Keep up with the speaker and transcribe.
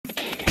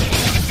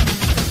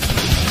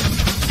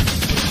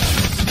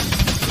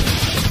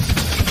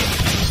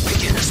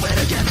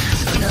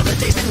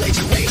laid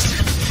to waste,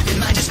 in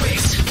my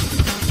disgrace.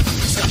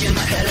 Stuck in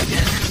my head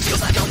again,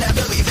 feels like I'll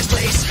never leave this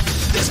place.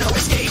 There's no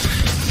escape,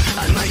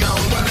 I'm my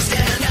own worst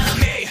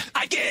enemy.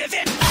 I give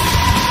it up.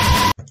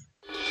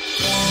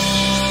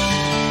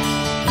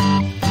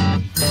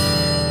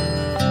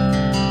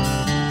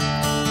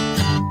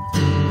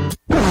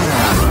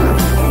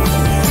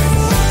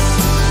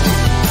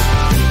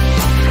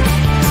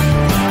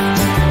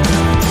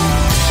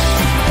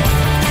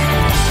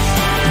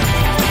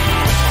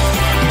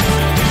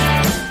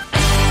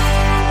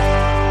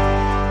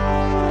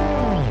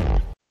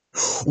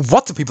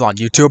 What's up, people on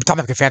YouTube?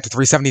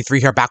 TopMapKidFan373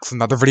 here, back with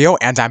another video,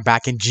 and I'm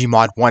back in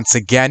GMod once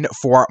again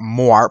for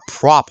more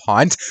prop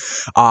hunt.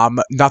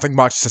 Nothing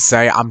much to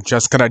say. I'm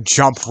just gonna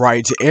jump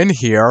right in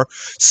here.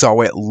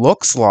 So it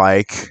looks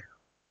like...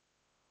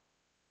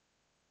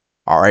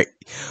 Alright.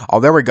 Oh,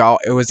 there we go.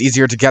 It was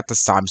easier to get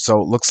this time. So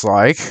it looks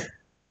like...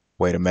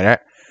 Wait a minute.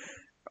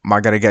 Am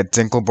I gonna get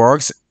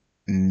Dinkelbergs?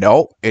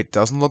 No, it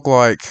doesn't look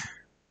like...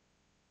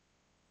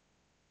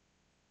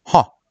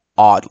 Huh.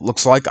 Odd.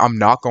 Looks like I'm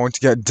not going to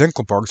get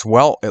Dinkelbergs.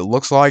 Well, it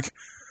looks like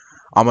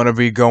I'm going to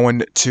be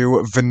going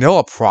to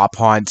Vanilla Prop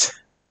Hunt.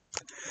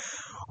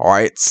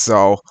 Alright,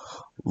 so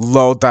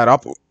load that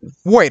up.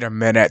 Wait a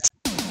minute.